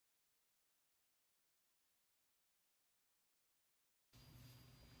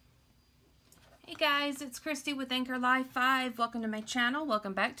Hey guys, it's Christy with Anchor Live 5. Welcome to my channel.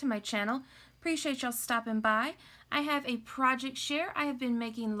 Welcome back to my channel. Appreciate y'all stopping by. I have a project share. I have been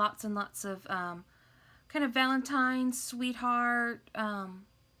making lots and lots of kind of Valentine, sweetheart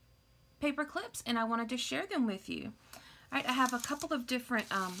paper clips, and I wanted to share them with you. Alright, I have a couple of different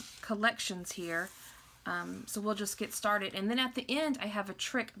collections here, so we'll just get started. And then at the end, I have a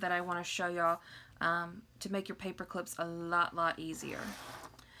trick that I want to show y'all to make your paper clips a lot easier.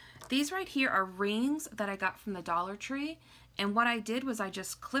 These right here are rings that I got from the Dollar Tree, and what I did was I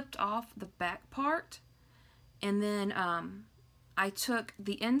just clipped off the back part, and then I took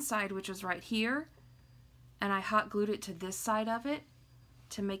the inside, which was right here, and I hot glued it to this side of it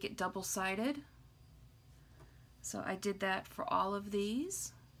to make it double-sided. So I did that for all of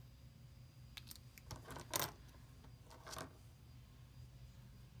these.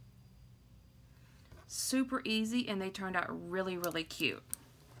 Super easy, and they turned out really cute.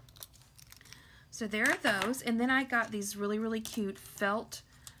 So there are those, and then I got these really cute felt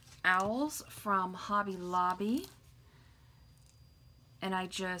owls from Hobby Lobby, and I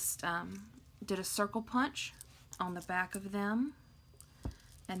just did a circle punch on the back of them,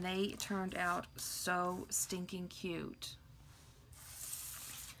 and they turned out so stinking cute.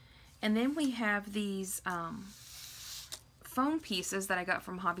 And then we have these phone pieces that I got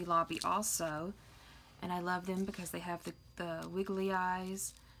from Hobby Lobby also, and I love them because they have the wiggly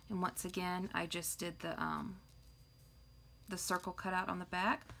eyes. And once again, I just did the circle cutout on the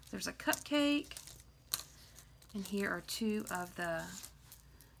back. There's a cupcake, and here are two of the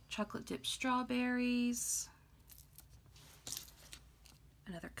chocolate dipped strawberries.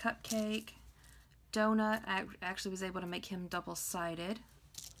 Another cupcake, donut. I actually was able to make him double-sided.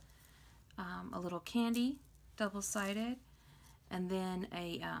 A little candy, double-sided, and then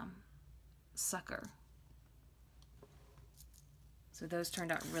a sucker. So those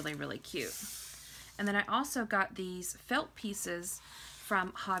turned out really cute. And then I also got these felt pieces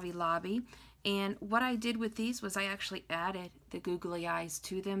from Hobby Lobby. And what I did with these was I actually added the googly eyes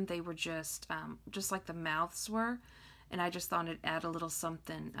to them. They were just like the mouths were. And I just thought it'd add a little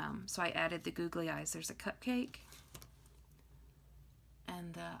something. So I added the googly eyes. There's a cupcake.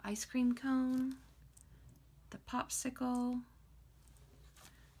 And the ice cream cone. The popsicle.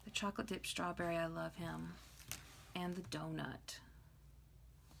 The chocolate dipped strawberry, I love him. And the donut.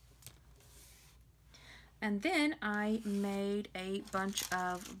 And then I made a bunch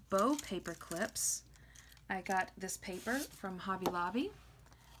of bow paper clips. I got this paper from Hobby Lobby,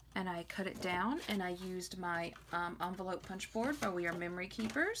 and I cut it down, and I used my envelope punch board by We Are Memory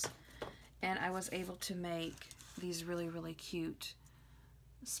Keepers, and I was able to make these really cute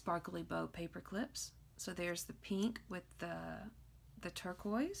sparkly bow paper clips. So there's the pink with the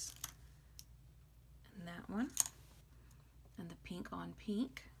turquoise, and that one, and the pink on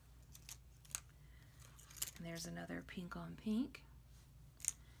pink. And there's another pink on pink,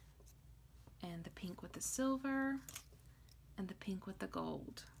 and the pink with the silver, and the pink with the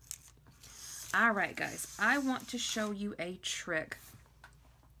gold. Alright guys, I want to show you a trick.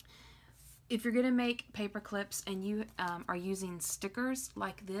 If you're going to make paper clips and you are using stickers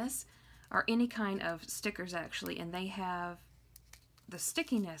like this, or any kind of stickers actually, and they have the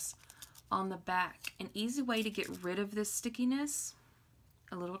stickiness on the back, an easy way to get rid of this stickiness,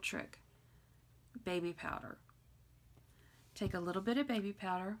 a little trick. Baby powder. Take a little bit of baby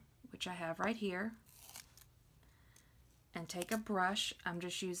powder, which I have right here, and take a brush. I'm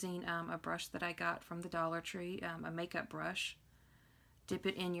just using a brush that I got from the Dollar Tree, a makeup brush. Dip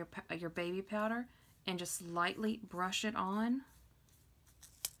it in your baby powder and just lightly brush it on.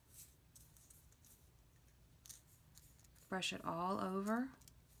 Brush it all over,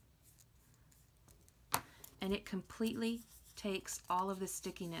 and it completely takes all of the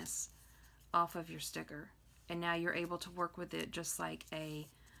stickiness off of your sticker, and now you're able to work with it just like a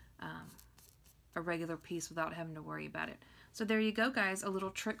regular piece without having to worry about it. So there you go guys, a little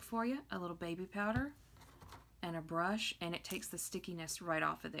trick for you, a little baby powder and a brush, and it takes the stickiness right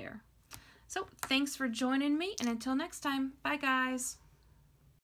off of there. So thanks for joining me, and until next time, bye guys.